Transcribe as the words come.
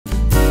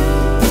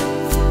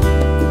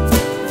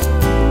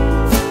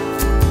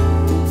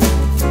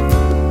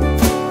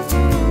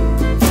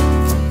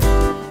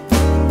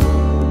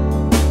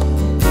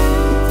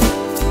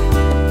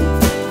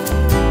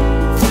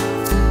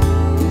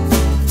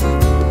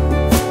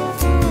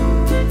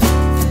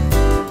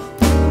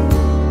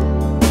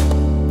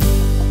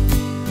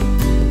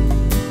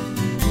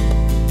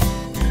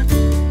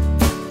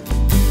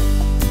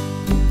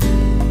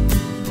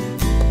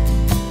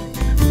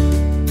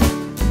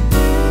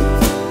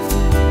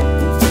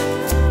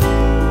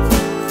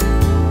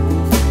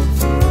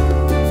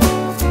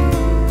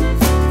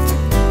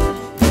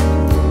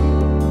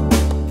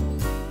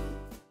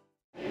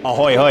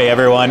Ahoy, hoy,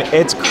 everyone.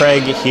 It's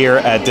Craig here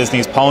at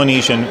Disney's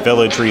Polynesian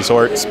Village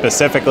Resort,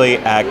 specifically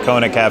at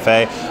Kona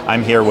Cafe.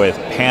 I'm here with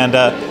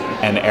Panda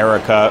and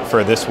Erica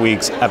for this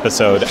week's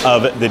episode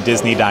of the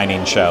Disney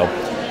Dining Show.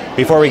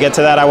 Before we get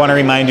to that, I want to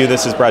remind you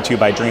this is brought to you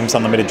by Dreams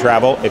Unlimited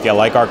Travel. If you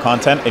like our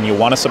content and you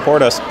want to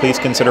support us, please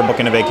consider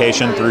booking a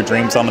vacation through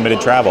Dreams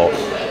Unlimited Travel.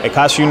 It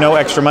costs you no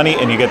extra money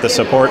and you get the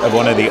support of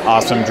one of the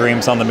awesome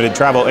Dreams Unlimited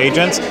Travel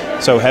agents.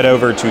 So head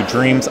over to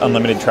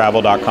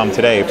dreamsunlimitedtravel.com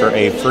today for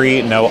a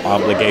free, no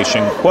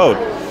obligation quote.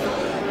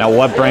 Now,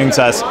 what brings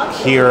us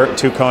here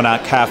to Kona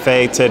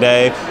Cafe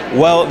today?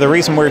 Well, the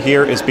reason we're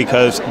here is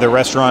because the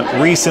restaurant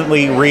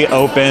recently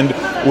reopened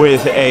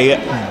with a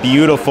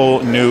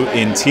beautiful new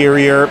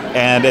interior,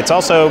 and it's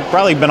also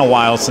probably been a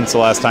while since the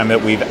last time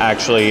that we've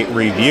actually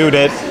reviewed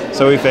it,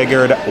 so we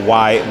figured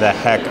why the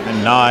heck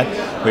not.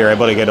 We were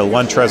able to get a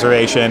lunch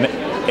reservation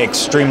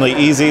extremely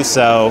easy,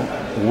 so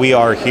we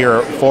are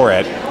here for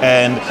it.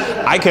 And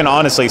I can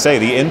honestly say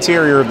the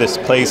interior of this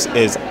place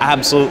is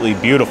absolutely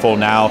beautiful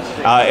now.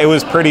 It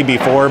was pretty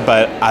before,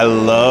 but I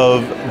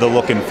love the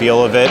look and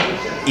feel of it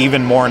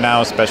even more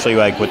now, especially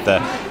like with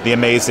the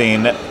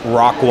amazing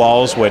rock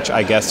walls, which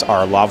I guess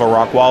are lava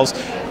rock walls.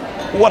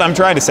 What I'm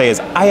trying to say is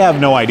I have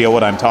no idea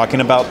what I'm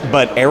talking about,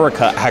 but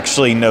Erica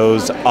actually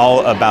knows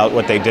all about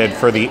what they did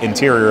for the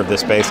interior of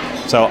this space,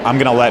 so I'm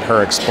gonna let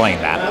her explain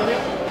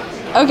that.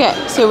 Okay,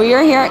 so we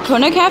are here at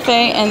Kona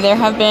Cafe, and there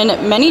have been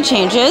many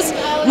changes.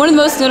 One of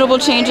the most notable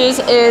changes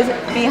is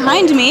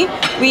behind me,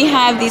 we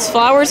have these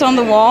flowers on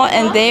the wall,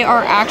 and they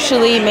are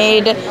actually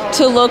made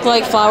to look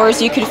like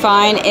flowers you could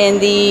find in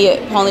the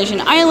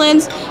Polynesian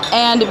Islands.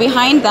 And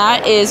behind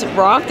that is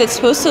rock that's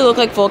supposed to look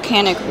like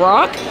volcanic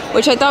rock,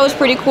 which I thought was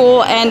pretty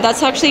cool, and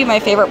that's actually my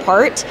favorite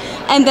part.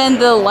 And then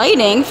the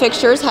lighting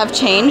fixtures have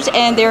changed,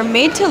 and they're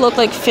made to look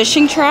like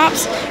fishing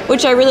traps,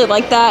 which I really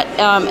like that.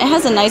 It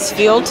has a nice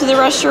feel to the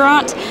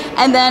restaurant.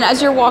 And then as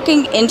you're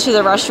walking into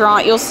the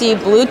restaurant, you'll see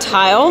blue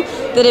tile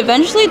that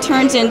eventually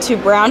turns into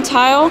brown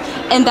tile,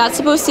 and that's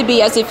supposed to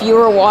be as if you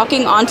were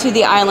walking onto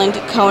the island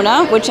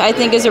Kona, which I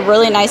think is a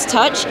really nice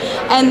touch.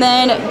 And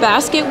then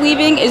basket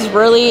weaving is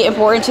really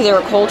important to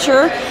their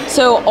culture,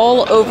 so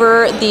all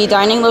over the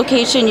dining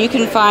location you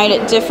can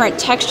find different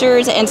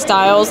textures and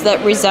styles that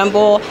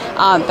resemble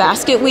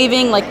basket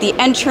weaving, like the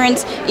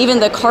entrance, even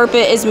the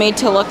carpet is made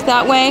to look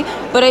that way.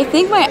 But I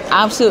think my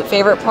absolute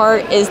favorite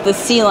part is the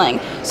ceiling.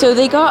 So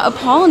they got a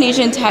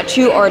Polynesian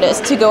tattoo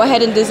artist to go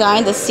ahead and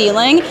design the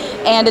ceiling,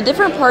 and the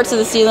different parts of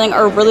the ceiling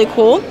are really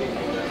cool.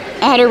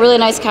 I had a really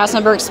nice cast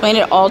member explain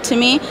it all to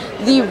me.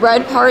 The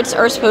red parts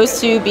are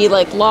supposed to be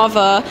like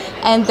lava,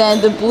 and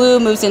then the blue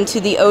moves into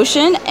the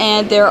ocean,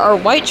 and there are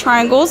white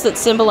triangles that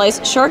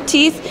symbolize shark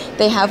teeth.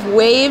 They have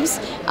waves.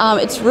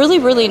 It's really,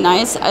 really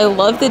nice. I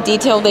love the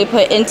detail they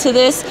put into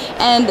this,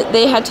 and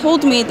they had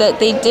told me that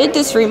they did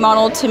this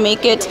remodel to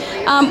make it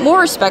more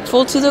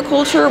respectful to the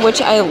culture,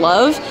 which I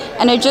love.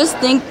 And I just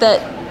think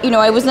that, you know,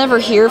 I was never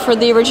here for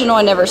the original,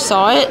 I never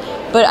saw it,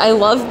 but I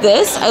love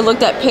this. I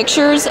looked at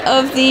pictures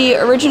of the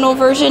original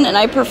version, and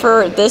I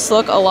prefer this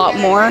look a lot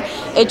more.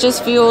 It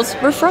just feels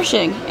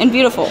refreshing and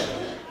beautiful.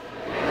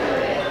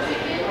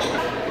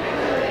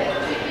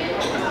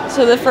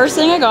 So the first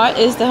thing I got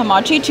is the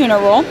hamachi tuna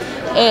roll.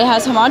 It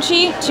has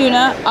hamachi,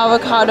 tuna,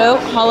 avocado,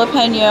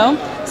 jalapeno,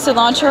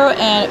 cilantro,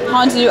 and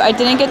ponzu. I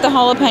didn't get the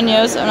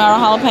jalapenos. I'm not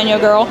a jalapeno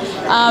girl.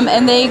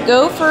 And they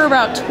go for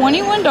about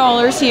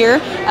 $21 here.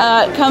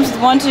 It comes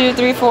with 1, 2,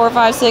 3, 4,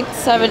 5, 6,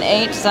 7,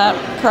 8. Is that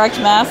correct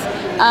math?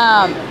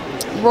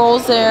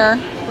 Rolls there,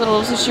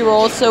 little sushi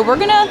rolls. So we're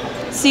gonna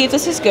see if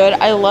this is good.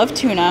 I love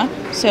tuna,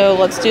 so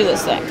let's do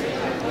this thing.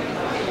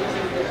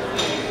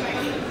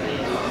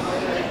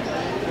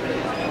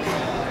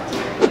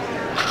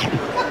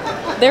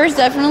 There's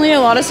definitely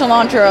a lot of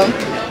cilantro.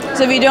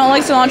 So if you don't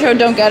like cilantro,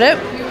 don't get it.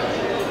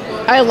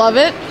 I love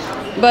it,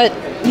 but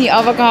the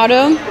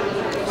avocado,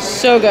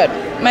 so good.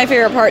 My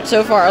favorite part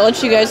so far. I'll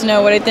let you guys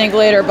know what I think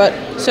later, but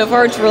so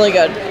far it's really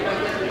good.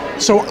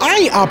 So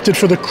I opted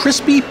for the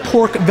crispy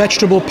pork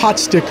vegetable pot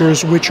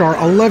stickers, which are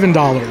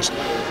 $11.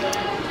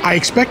 I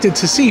expected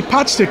to see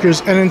pot stickers,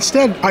 and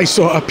instead I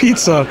saw a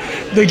pizza.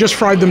 They just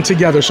fried them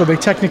together, so they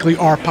technically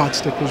are pot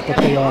stickers, but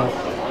they are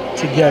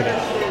together.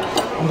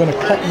 I'm gonna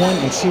cut one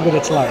and see what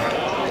it's like.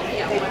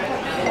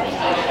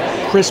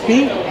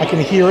 Crispy, I can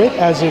hear it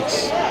as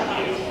it's...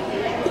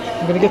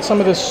 I'm gonna get some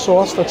of this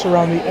sauce that's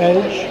around the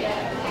edge.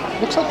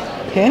 Looks like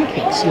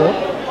pancakes here.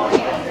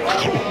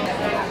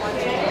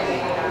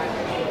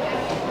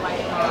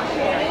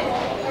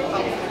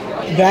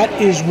 That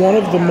is one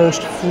of the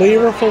most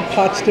flavorful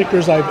pot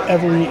stickers I've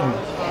ever eaten.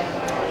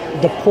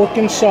 The pork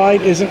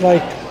inside isn't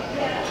like,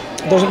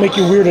 doesn't make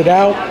you weirded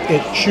out.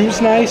 It chews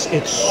nice,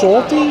 it's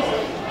salty.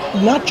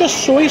 Not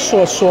just soy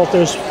sauce salt,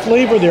 there's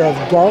flavor there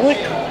of garlic,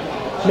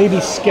 maybe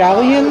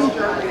scallion,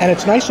 and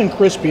it's nice and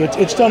crispy.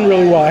 It's done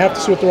really well. I have to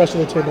see what the rest of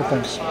the table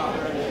thinks.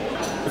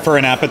 For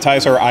an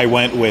appetizer, I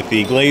went with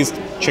the glazed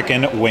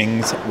chicken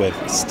wings with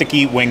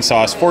sticky wing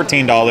sauce,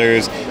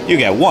 $14. You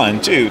get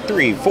 1, 2,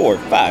 3, 4,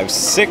 5,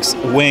 6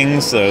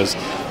 wings. Those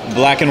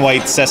black and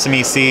white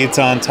sesame seeds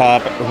on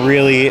top,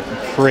 really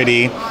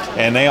pretty,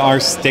 and they are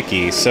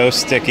sticky, so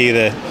sticky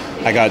that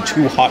I got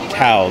 2 hot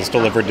towels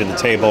delivered to the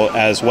table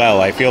as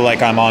well. I feel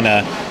like I'm on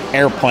an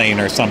airplane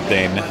or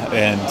something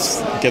and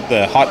get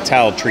the hot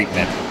towel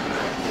treatment.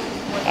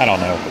 I don't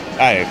know.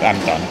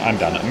 I'm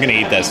done. I'm gonna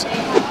eat this.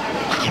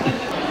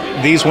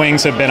 These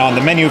wings have been on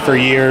the menu for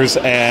years,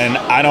 and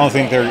I don't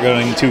think they're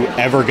going to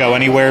ever go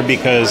anywhere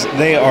because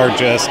they are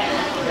just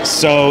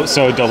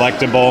so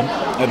delectable.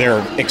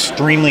 They're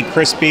extremely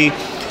crispy.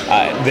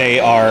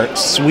 They are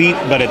sweet,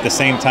 but at the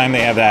same time,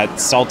 they have that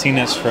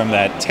saltiness from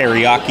that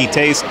teriyaki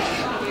taste.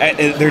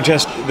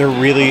 They're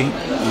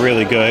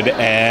really good,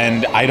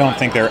 and I don't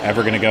think they're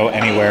ever going to go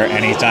anywhere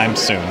anytime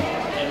soon.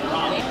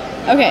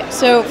 Okay,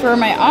 so for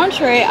my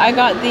entree, I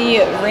got the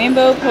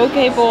rainbow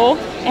poke bowl.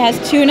 It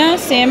has tuna,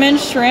 salmon,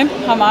 shrimp,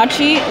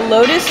 hamachi,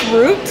 lotus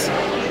root,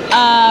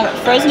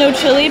 Fresno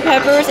chili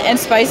peppers, and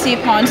spicy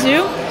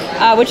ponzu,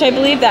 which I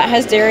believe that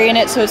has dairy in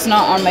it, so it's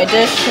not on my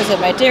dish because of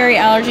my dairy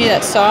allergy,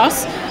 that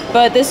sauce.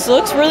 But this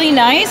looks really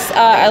nice.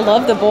 I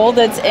love the bowl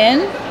that's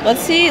in.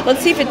 Let's see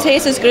if it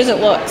tastes as good as it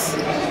looks.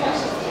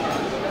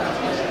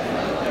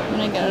 I'm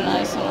gonna get a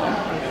nice one.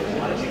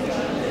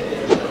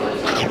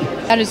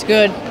 That is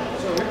good.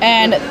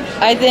 And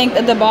I think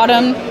that the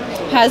bottom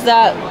has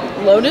that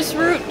lotus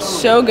root,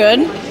 so good.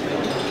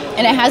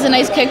 And it has a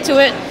nice kick to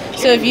it.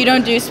 So if you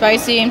don't do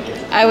spicy,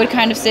 I would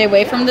kind of stay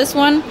away from this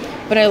one.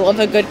 But I love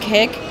a good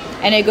kick.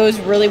 And it goes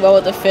really well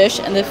with the fish.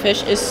 And the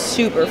fish is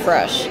super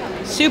fresh.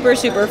 Super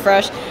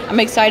fresh. I'm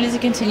excited to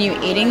continue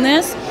eating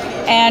this.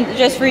 And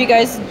just for you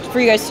guys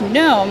to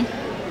know,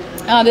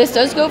 this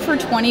does go for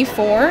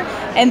 $24,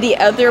 and the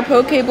other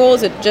poke bowl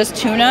is just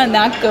tuna, and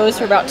that goes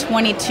for about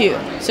 $22.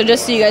 So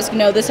just so you guys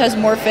know, this has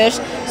more fish,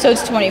 so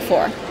it's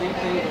 $24.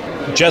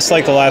 Just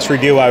like the last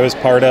review I was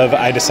part of,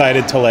 I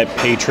decided to let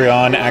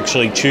Patron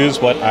actually choose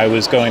what I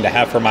was going to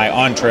have for my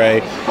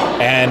entree,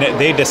 and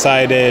they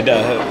decided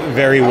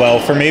very well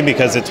for me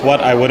because it's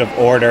what I would have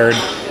ordered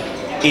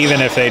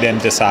even if they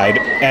didn't decide,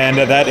 and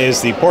that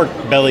is the pork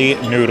belly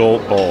noodle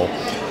bowl.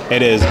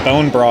 It is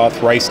bone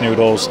broth, rice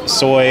noodles,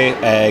 soy,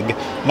 egg,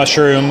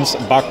 mushrooms,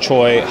 bok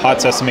choy,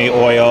 hot sesame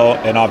oil,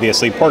 and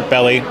obviously pork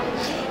belly.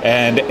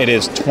 And it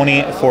is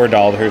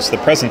 $24. The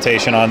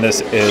presentation on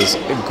this is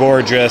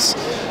gorgeous,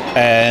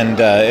 and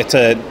it's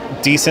a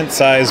decent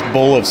sized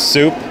bowl of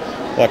soup.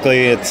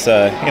 Luckily, it's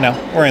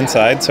we're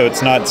inside, so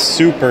it's not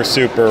super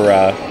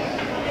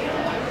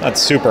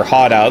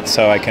hot out,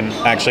 so I can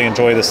actually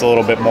enjoy this a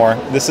little bit more.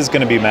 This is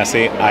going to be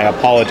messy. I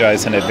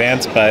apologize in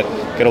advance, but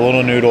get a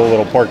little noodle, a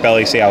little pork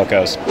belly, see how it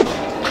goes.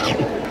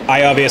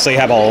 I obviously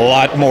have a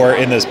lot more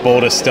in this bowl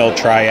to still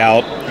try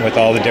out with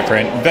all the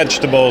different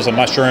vegetables, the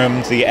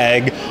mushrooms, the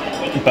egg,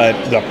 but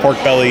the pork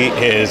belly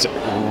is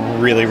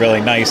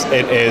really nice.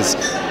 It is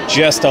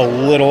just a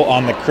little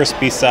on the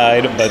crispy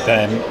side, but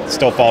then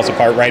still falls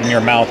apart right in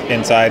your mouth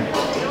inside.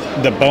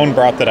 The bone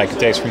broth that I could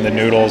taste from the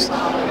noodles,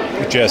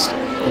 just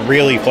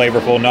really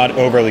flavorful, not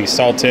overly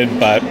salted,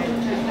 but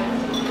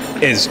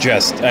is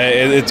just,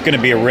 it's going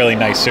to be a really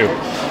nice soup.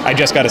 I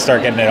just got to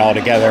start getting it all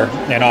together,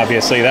 and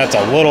obviously that's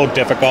a little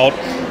difficult,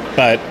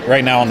 but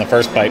right now on the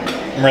first bite,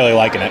 I'm really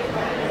liking it.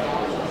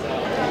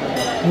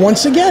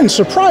 Once again,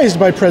 surprised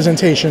by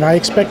presentation. I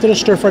expected a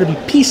stir fry to be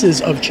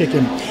pieces of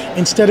chicken.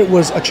 Instead, it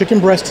was a chicken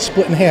breast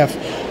split in half,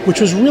 which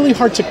was really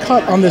hard to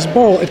cut on this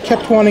bowl. It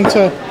kept wanting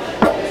to,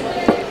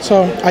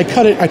 so I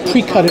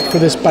pre-cut it for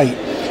this bite.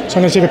 So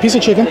I'm going to take a piece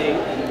of chicken.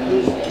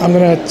 I'm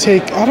going to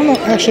take, I don't know,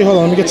 actually, hold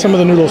on, let me get some of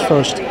the noodles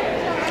first.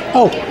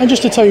 Oh, and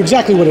just to tell you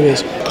exactly what it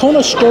is,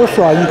 Kona stir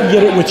fry, you can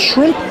get it with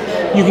shrimp,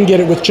 you can get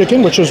it with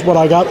chicken, which is what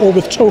I got, or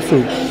with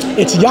tofu.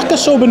 It's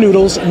yakisoba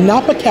noodles,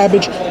 napa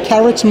cabbage,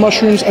 carrots,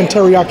 mushrooms, and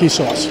teriyaki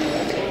sauce.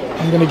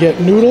 I'm going to get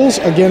noodles.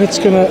 Again,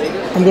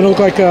 I'm going to look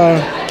like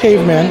a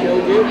caveman.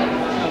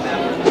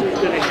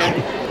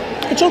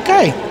 It's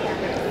okay.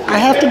 I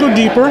have to go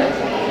deeper.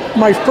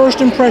 My first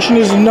impression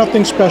is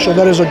nothing special.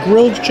 That is a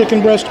grilled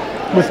chicken breast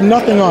with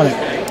nothing on it.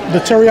 The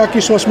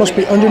teriyaki sauce must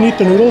be underneath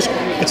the noodles.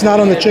 It's not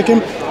on the chicken.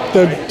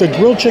 The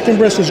grilled chicken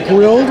breast is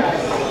grilled,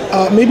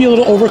 maybe a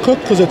little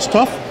overcooked because it's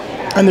tough,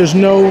 and there's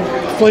no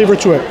flavor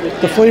to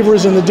it. The flavor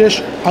is in the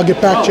dish. I'll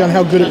get back to you on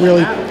how good it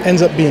really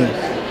ends up being.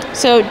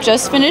 So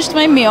just finished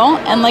my meal,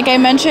 and like I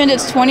mentioned,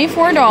 it's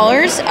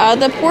 $24.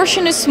 The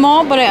portion is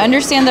small, but I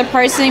understand the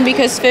pricing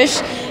because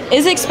fish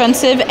is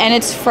expensive and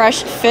it's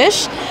fresh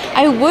fish.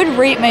 I would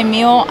rate my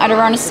meal at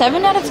around a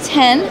 7 out of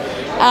 10.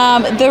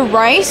 The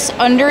rice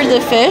under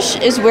the fish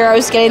is where I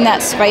was getting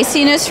that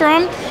spiciness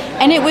from,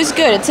 and it was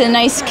good. It's a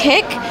nice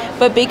kick,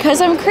 but because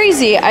I'm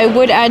crazy, I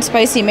would add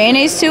spicy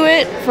mayonnaise to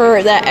it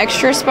for that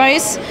extra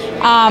spice.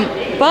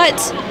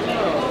 But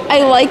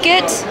I like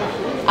it.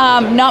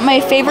 Not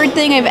my favorite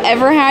thing I've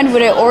ever had.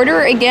 Would I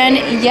order again?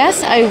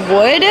 Yes, I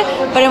would,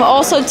 but I'm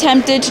also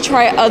tempted to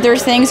try other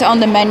things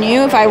on the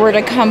menu if I were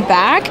to come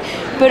back.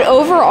 But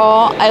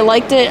overall, I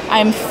liked it.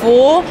 I'm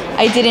full.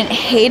 I didn't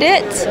hate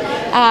it.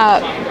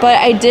 But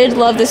I did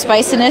love the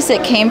spiciness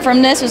that came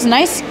from this. It was a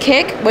nice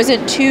kick.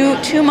 Wasn't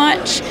too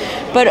much,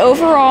 but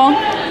overall,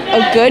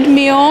 a good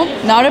meal.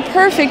 Not a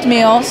perfect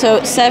meal,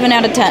 so 7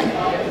 out of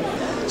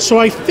 10. So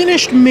I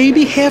finished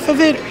maybe half of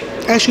it,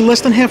 actually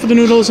less than half of the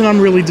noodles, and I'm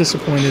really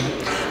disappointed.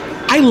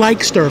 I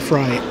like stir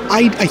fry.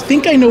 I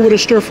think I know what a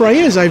stir fry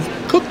is. I've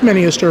cooked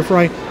many a stir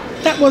fry.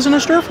 That wasn't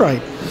a stir fry.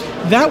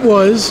 That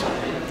was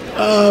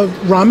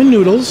ramen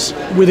noodles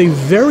with a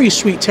very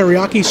sweet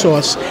teriyaki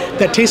sauce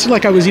that tasted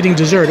like I was eating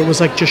dessert. It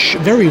was like just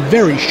very,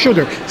 very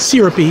sugar,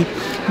 syrupy,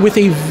 with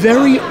a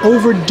very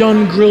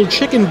overdone grilled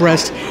chicken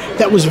breast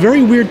that was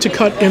very weird to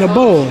cut in a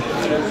bowl.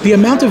 The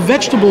amount of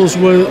vegetables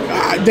were,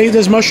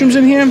 there's mushrooms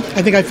in here.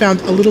 I think I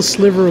found a little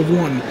sliver of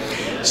one.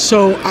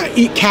 So I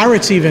eat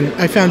carrots even.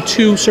 I found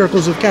 2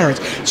 circles of carrots.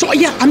 So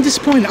yeah, I'm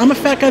disappointed. I'm a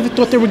fat guy that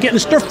thought they were getting a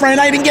stir fry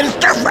and I didn't get a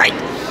stir fry.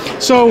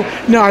 So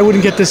no, I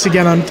wouldn't get this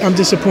again. I'm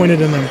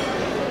disappointed in them.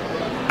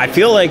 I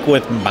feel like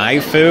with my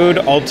food,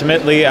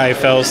 ultimately, I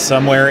fell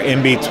somewhere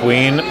in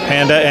between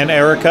Panda and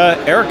Erica.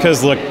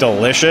 Erica's looked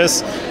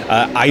delicious.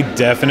 I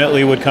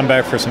definitely would come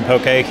back for some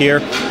poke here.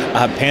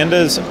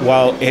 Panda's,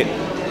 while it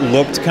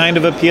looked kind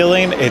of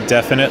appealing, it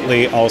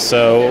definitely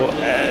also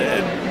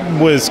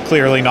was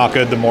clearly not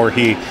good the more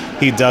he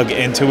dug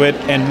into it.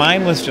 And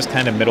mine was just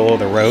kind of middle of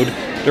the road.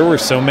 There were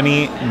so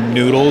many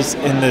noodles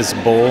in this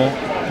bowl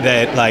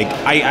that, like,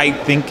 I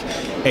think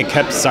it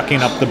kept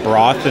sucking up the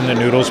broth and the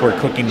noodles were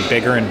cooking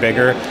bigger and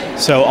bigger.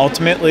 So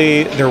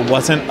ultimately, there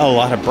wasn't a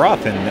lot of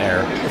broth in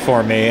there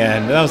for me,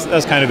 and that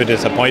was kind of a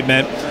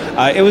disappointment.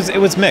 It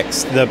was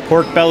mixed. The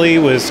pork belly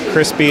was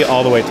crispy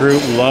all the way through.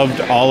 Loved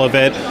all of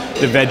it.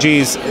 The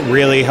veggies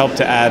really helped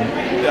to add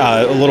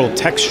a little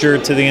texture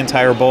to the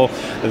entire bowl.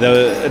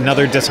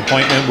 Another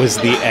disappointment was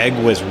the egg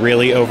was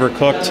really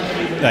overcooked.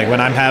 Like when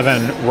I'm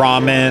having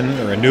ramen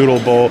or a noodle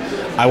bowl,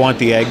 I want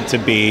the egg to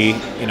be,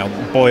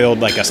 boiled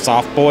like a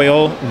soft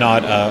boil,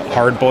 not a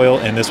hard boil.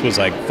 And this was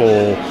like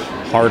full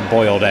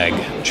hard-boiled egg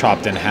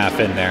chopped in half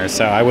in there.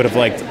 So I would have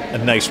liked a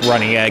nice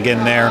runny egg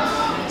in there.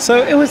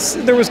 So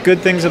there was good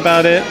things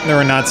about it. There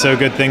were not so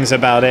good things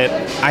about it.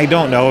 I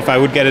don't know if I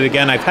would get it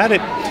again. I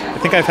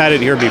think I've had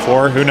it here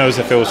before. Who knows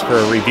if it was for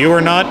a review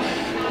or not.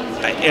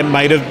 It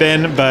might have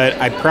been, but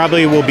I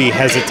probably will be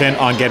hesitant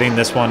on getting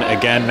this one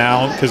again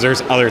now because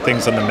there's other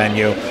things on the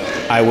menu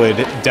I would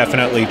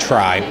definitely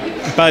try.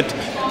 But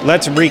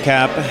let's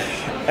recap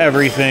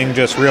everything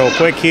just real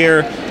quick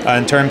here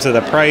in terms of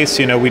the price.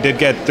 We did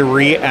get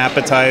 3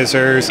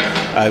 appetizers.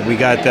 We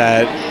got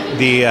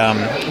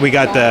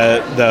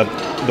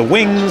the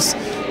wings,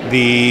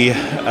 the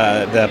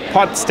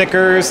pot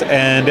stickers,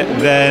 and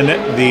then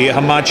the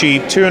hamachi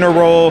tuna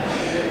roll.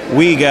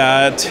 We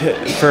got,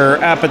 for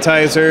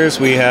appetizers,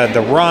 we had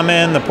the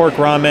ramen, the pork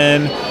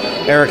ramen.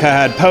 Erica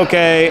had poke,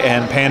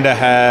 and Panda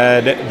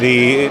had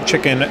the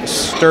chicken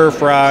stir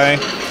fry.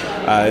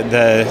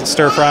 The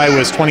stir fry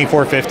was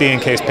 $24.50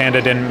 in case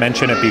Panda didn't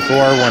mention it before.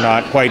 We're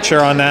not quite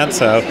sure on that,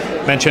 so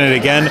mention it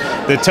again.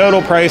 The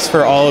total price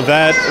for all of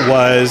that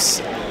was,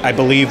 I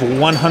believe,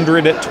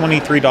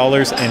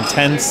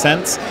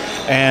 $123.10.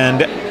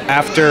 And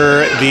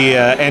after the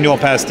annual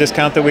pass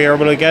discount that we were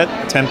able to get,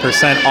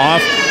 10%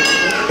 off,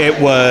 it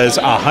was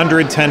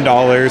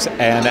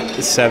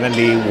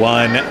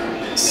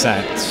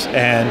 $110.71.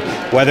 And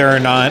whether or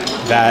not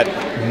that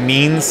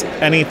means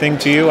anything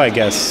to you, I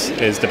guess,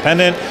 is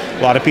dependent.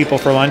 A lot of people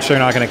for lunch, they're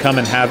not going to come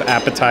and have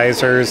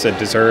appetizers, a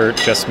dessert,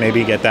 just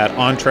maybe get that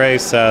entree.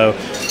 So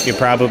you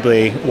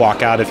probably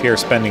walk out of here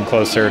spending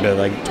closer to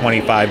like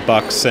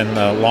 $25 in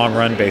the long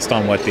run based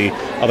on what the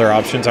other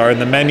options are in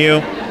the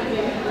menu.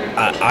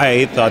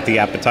 I thought the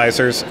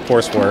appetizers, of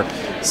course, were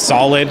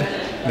solid.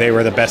 They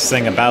were the best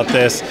thing about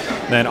this.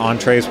 Then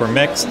entrees were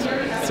mixed.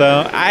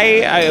 So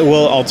I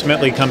will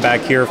ultimately come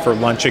back here for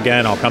lunch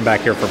again. I'll come back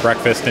here for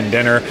breakfast and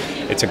dinner.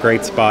 It's a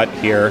great spot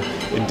here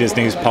in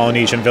Disney's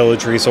Polynesian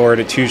Village Resort.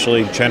 It's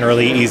usually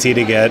generally easy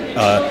to get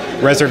a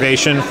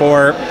reservation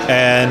for.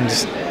 And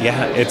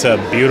yeah, it's a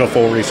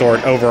beautiful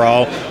resort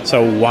overall.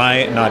 So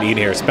why not eat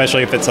here?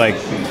 Especially if it's like,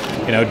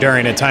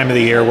 during a time of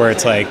the year where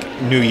it's like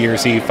New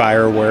Year's Eve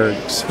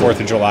fireworks,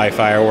 4th of July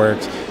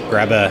fireworks.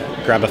 Grab a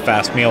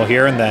fast meal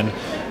here and then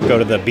go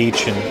to the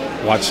beach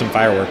and watch some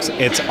fireworks.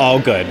 It's all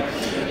good.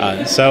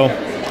 So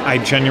I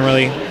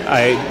genuinely,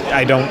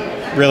 I don't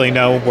really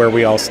know where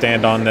we all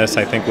stand on this.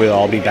 I think we'll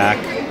all be back.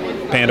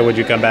 Panda, would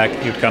you come back?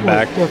 You'd come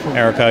back.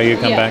 Erica, you'd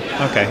come back?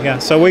 Okay, yeah.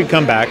 So we'd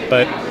come back,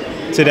 but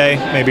today,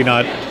 maybe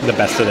not the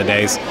best of the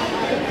days.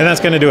 And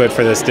that's going to do it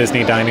for this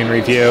Disney dining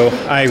review.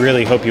 I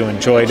really hope you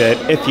enjoyed it.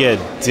 If you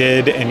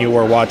did and you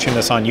were watching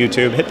this on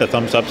YouTube, hit the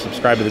thumbs up,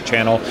 subscribe to the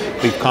channel,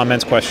 leave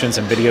comments, questions,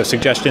 and video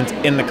suggestions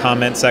in the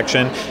comment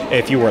section.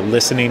 If you were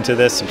listening to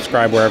this,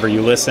 subscribe wherever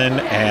you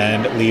listen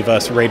and leave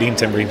us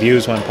ratings and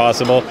reviews when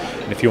possible.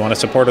 And if you want to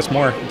support us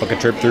more, book a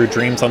trip through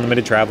Dreams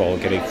Unlimited Travel.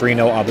 Get a free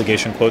no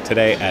obligation quote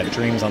today at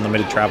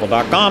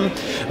dreamsunlimitedtravel.com.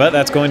 But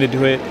that's going to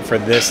do it for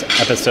this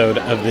episode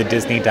of the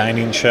Disney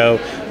Dining Show.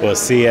 We'll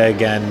see you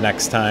again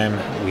next time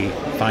we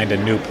find a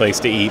new place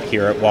to eat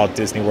here at Walt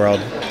Disney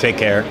World. Take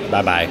care.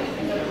 Bye-bye.